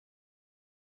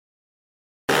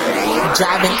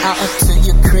Driving out to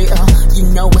your crib, you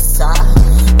know what's up.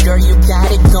 Girl, you got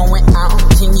it going on,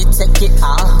 can you take it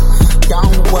off?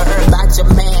 Don't worry about your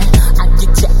man, I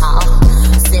get you off.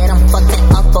 Said I'm fucking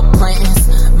up for plans,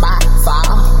 my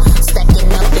fault. Stacking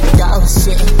up the dough,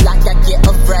 shit, like I get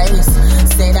a raise.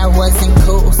 Said I wasn't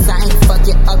cool, same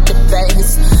fucking up the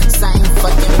base. Same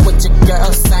fucking with your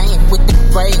girl, same with the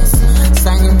braids.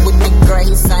 Same with the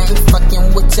grace, same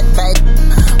fucking with your baby.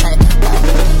 Hey,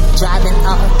 driving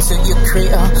up to your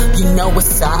crib, you know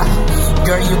what's up.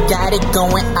 Girl, you got it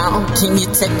going on, can you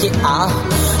take it off?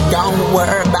 Don't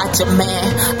worry about your man,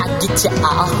 I get you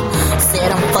off.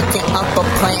 Said I'm fucking up for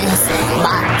plans,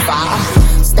 my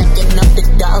fault. Stacking up the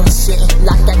dough, shit,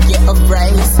 like I get a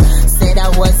raise. Said I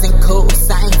wasn't cool,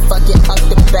 same fucking up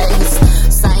the base.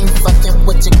 Same fucking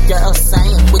with your girl,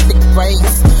 same with the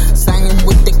grace. Same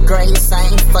with the grace,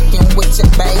 same fucking with your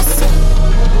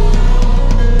base.